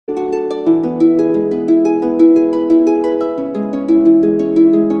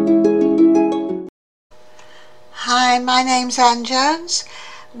my name's Anne Jones.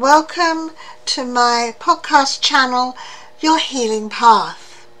 Welcome to my podcast channel, Your Healing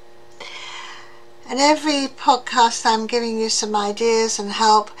Path. And every podcast I'm giving you some ideas and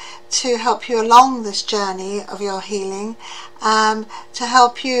help to help you along this journey of your healing, to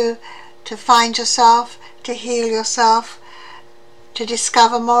help you to find yourself, to heal yourself, to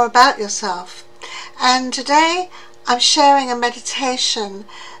discover more about yourself. And today I'm sharing a meditation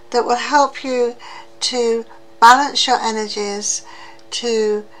that will help you to balance your energies,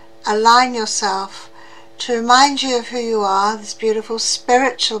 to align yourself, to remind you of who you are, this beautiful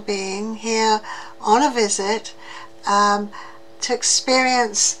spiritual being here on a visit, to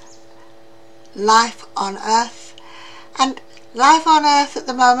experience life on earth. And life on earth at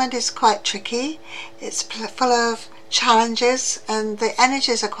the moment is quite tricky. It's full of challenges and the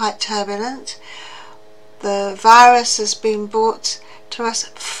energies are quite turbulent. The virus has been brought to us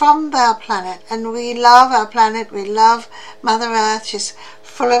from our planet, and we love our planet, we love Mother Earth. She's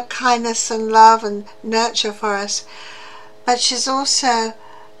full of kindness and love and nurture for us, but she's also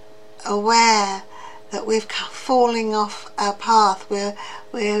aware that we've falling off our path.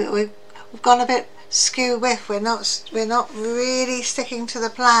 We've gone a bit skew-whiff. We're not really sticking to the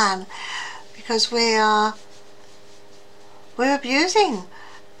plan because we're abusing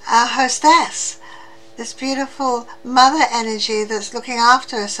our hostess, this beautiful mother energy that's looking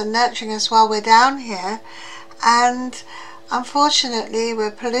after us and nurturing us while we're down here. And unfortunately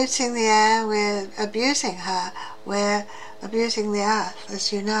we're polluting the air, we're abusing her, we're abusing the earth,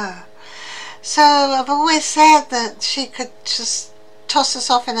 as you know. So I've always said that she could just toss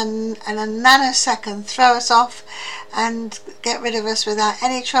us off in a nanosecond, throw us off and get rid of us without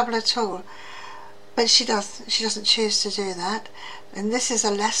any trouble at all. But she doesn't choose to do that. And this is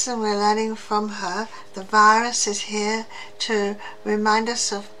a lesson we're learning from her. The virus is here to remind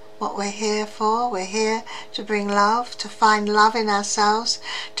us of what we're here for. We're here to bring love, to find love in ourselves,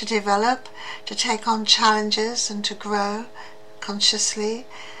 to develop, to take on challenges and to grow consciously.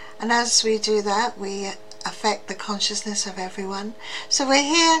 And as we do that, we affect the consciousness of everyone. So we're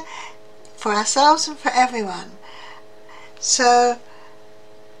here for ourselves and for everyone. So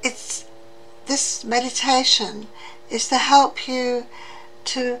this meditation is to help you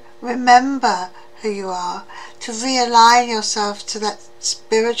to remember who you are, to realign yourself to that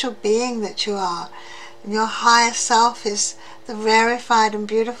spiritual being that you are. And your higher self is the rarefied and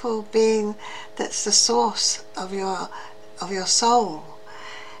beautiful being that's the source of your soul.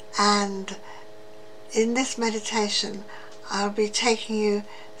 And in this meditation I'll be taking you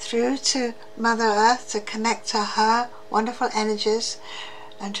through to Mother Earth to connect to her wonderful energies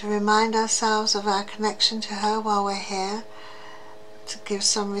and to remind ourselves of our connection to her while we're here, to give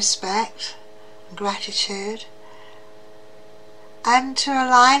some respect and gratitude, and to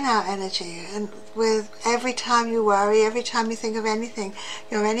align our energy. And with every time you worry, every time you think of anything,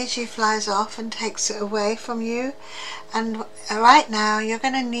 your energy flies off and takes it away from you. And right now you're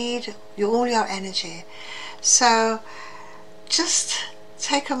going to need all your energy. So just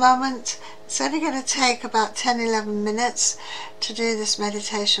take a moment. It's only going to take about 10-11 minutes to do this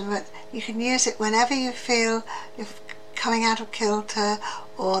meditation, but you can use it whenever you feel you're coming out of kilter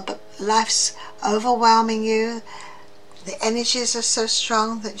or life's overwhelming you. The energies are so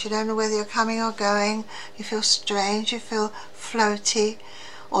strong that you don't know whether you're coming or going. You feel strange, you feel floaty,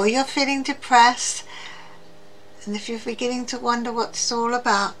 or you're feeling depressed. And if you're beginning to wonder what it's all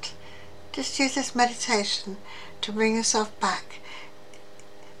about, just use this meditation to bring yourself back.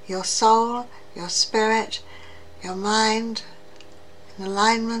 Your soul, your spirit, your mind in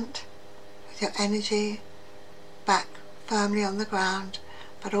alignment with your energy, back firmly on the ground,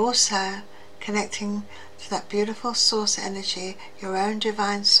 but also connecting to that beautiful source energy, your own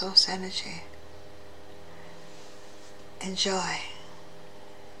divine source energy. Enjoy.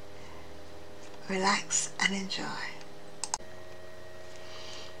 Relax and enjoy.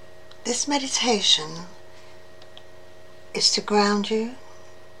 This meditation is to ground you,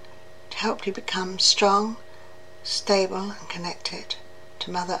 to help you become strong, stable and connected to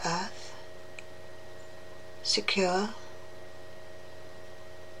Mother Earth, secure,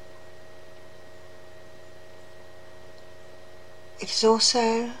 it is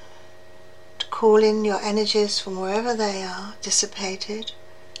also to call in your energies from wherever they are dissipated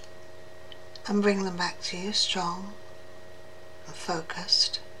and bring them back to you strong and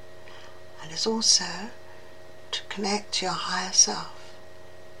focused. And it's also to connect to your higher self,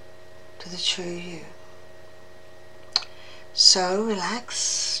 to the true you. So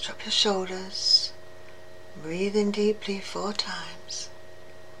relax, drop your shoulders, breathe in deeply 4 times.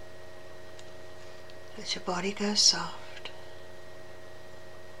 Let your body go soft.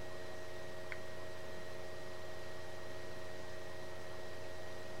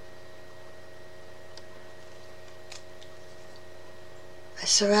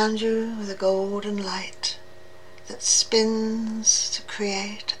 surround you with a golden light that spins to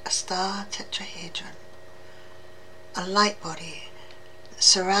create a star tetrahedron, a light body that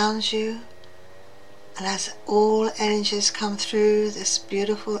surrounds you, and as all energies come through this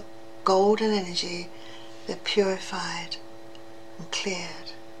beautiful golden energy, they're purified and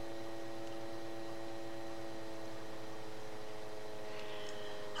cleared.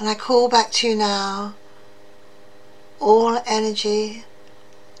 And I call back to you now all energy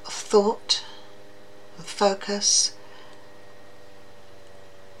of thought and focus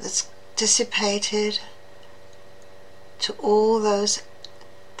that's dissipated to all those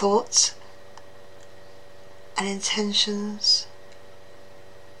thoughts and intentions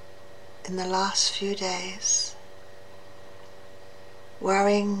in the last few days,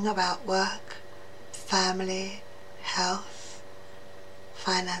 worrying about work, family, health,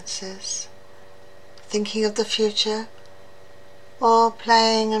 finances, thinking of the future, or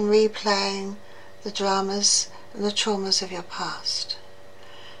playing and replaying the dramas and the traumas of your past.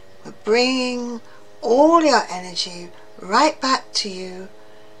 We're bringing all your energy right back to you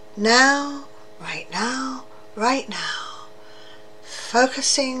now, right now, right now.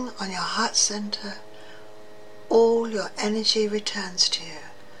 Focusing on your heart center, all your energy returns to you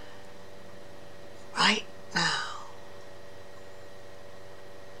right now.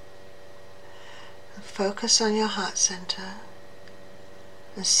 And focus on your heart center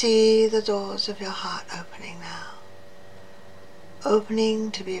and see the doors of your heart opening now. Opening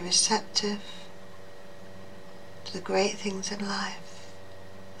to be receptive to the great things in life,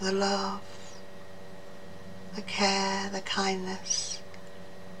 the love, the care, the kindness,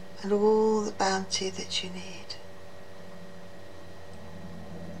 and all the bounty that you need.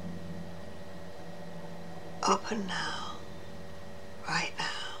 Open now, right now.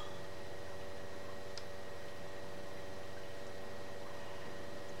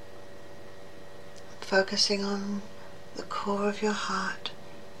 Focusing on the core of your heart,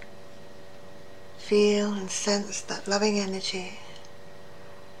 feel and sense that loving energy,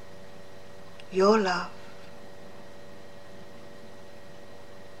 your love,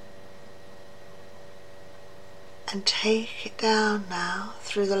 and take it down now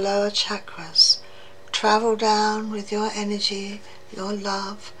through the lower chakras. Travel down with your energy, your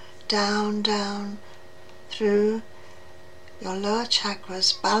love, down, down through your lower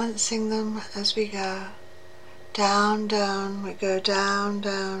chakras, balancing them as we go. Down, down, we go down,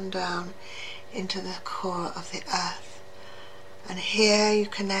 down, down into the core of the earth. And here you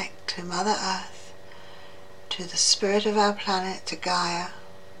connect to Mother Earth, to the spirit of our planet, to Gaia.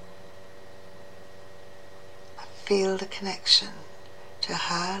 And feel the connection to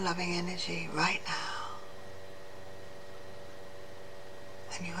her loving energy right now.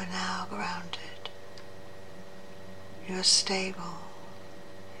 And you are now grounded. You're stable,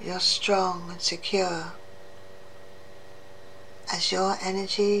 you're strong and secure as your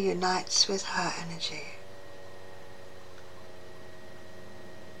energy unites with her energy.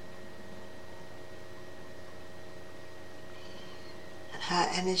 And her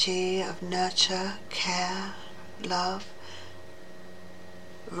energy of nurture, care, love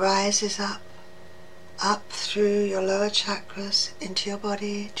rises up through your lower chakras into your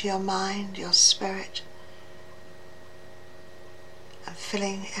body, to your mind, your spirit, and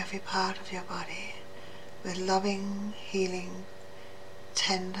filling every part of your body with loving, healing,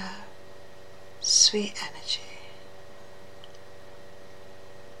 tender, sweet energy.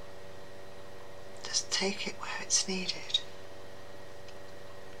 Just take it where it's needed.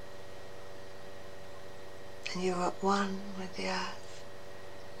 And you're at one with the earth.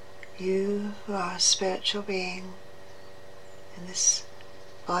 You who are a spiritual being in this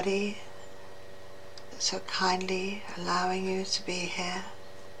body so kindly allowing you to be here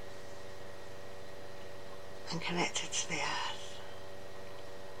and connected to the earth,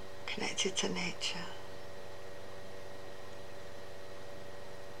 connected to nature.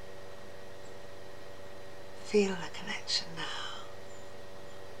 Feel the connection now.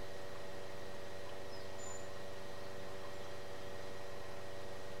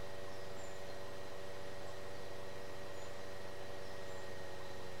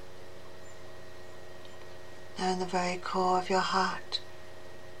 Now in the very core of your heart,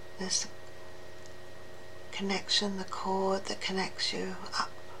 there's the connection, the cord that connects you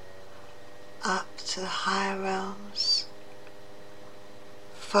up to the higher realms.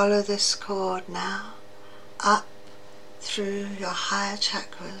 Follow this cord now, up through your higher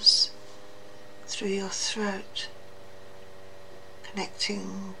chakras, through your throat,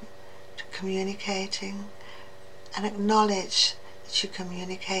 connecting to communicating, and acknowledge that you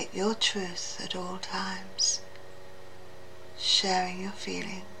communicate your truth at all times. sharing your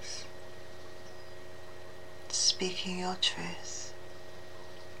feelings, speaking your truth.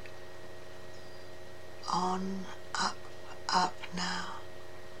 On, up, up now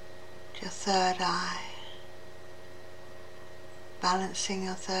to your third eye, balancing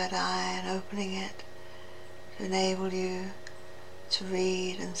your third eye and opening it to enable you to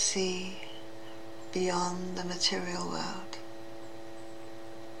read and see beyond the material world.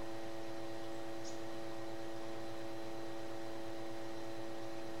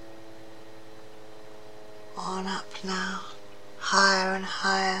 On up now, higher and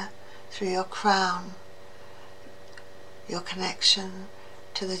higher through your crown, your connection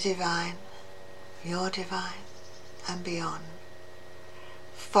to the divine, your divine, and beyond.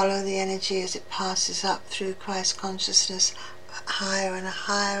 Follow the energy as it passes up through Christ consciousness, higher and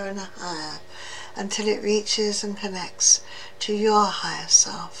higher and higher, until it reaches and connects to your higher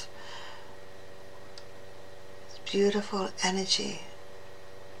self. It's beautiful energy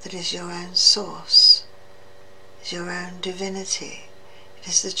that is your own source, is your own divinity. It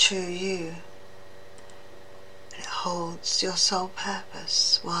is the true you. It holds your sole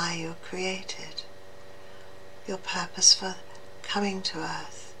purpose, why you were created, your purpose for coming to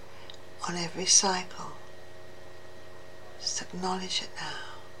earth on every cycle. Just acknowledge it now.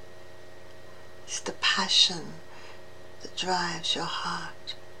 It's the passion that drives your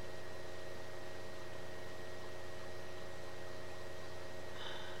heart.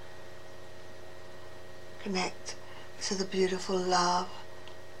 Connect to the beautiful love,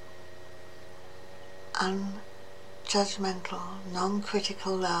 unjudgmental,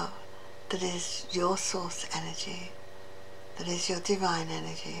 non-critical love that is your source energy, that is your divine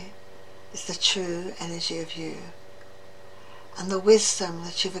energy, is the true energy of you, and the wisdom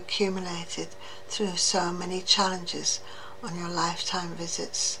that you've accumulated through so many challenges on your lifetime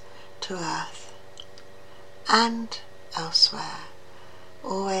visits to Earth and elsewhere,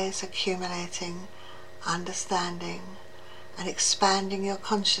 always accumulating understanding and expanding your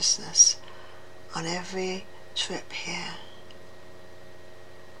consciousness on every trip here.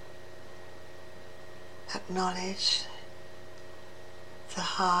 Acknowledge the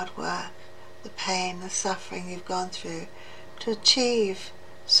hard work, the pain, the suffering you've gone through to achieve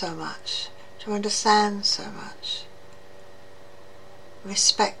so much, to understand so much.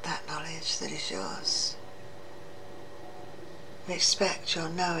 Respect that knowledge that is yours. Respect your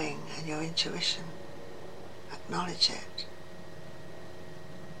knowing and your intuition. Acknowledge it.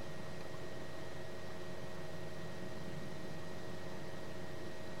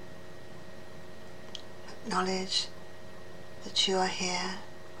 Acknowledge that you are here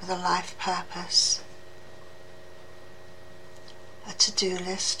with a life purpose, a to-do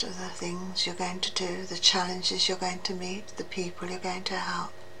list of the things you're going to do, the challenges you're going to meet, the people you're going to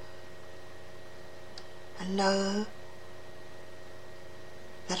help. And know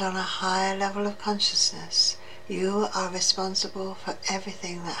that on a higher level of consciousness, you are responsible for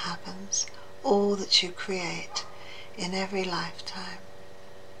everything that happens, all that you create in every lifetime.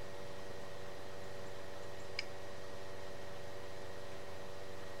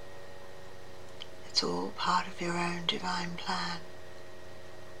 It's all part of your own divine plan.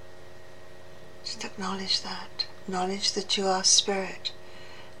 Just acknowledge that. Acknowledge that you are spirit,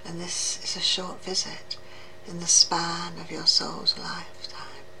 and this is a short visit in the span of your soul's lifetime.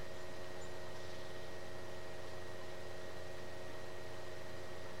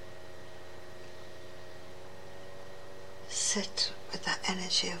 Sit with that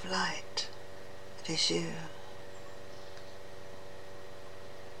energy of light that is you.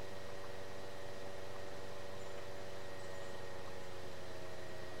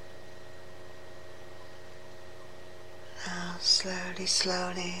 Now slowly,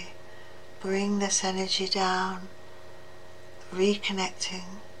 slowly bring this energy down,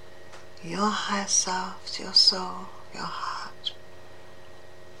 reconnecting your higher self to your soul, your heart.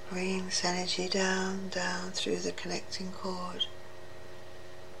 Bring this energy down, down through the connecting cord,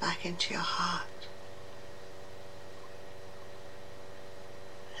 back into your heart.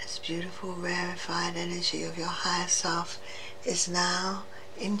 This beautiful rarefied energy of your higher self is now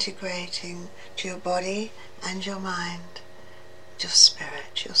integrating to your body and your mind, your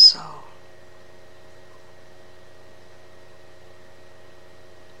spirit, your soul.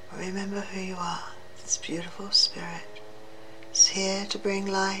 Remember who you are, this beautiful spirit. It's here to bring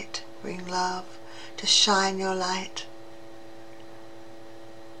light, bring love, to shine your light,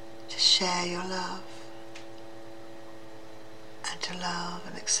 to share your love, and to love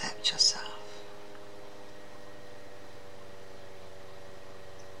and accept yourself.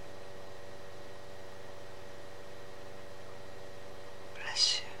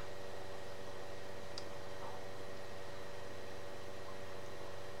 Bless you.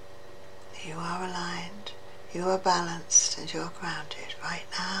 You are aligned, you are balanced, and you're grounded right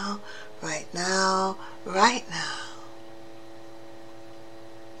now, right now, right now.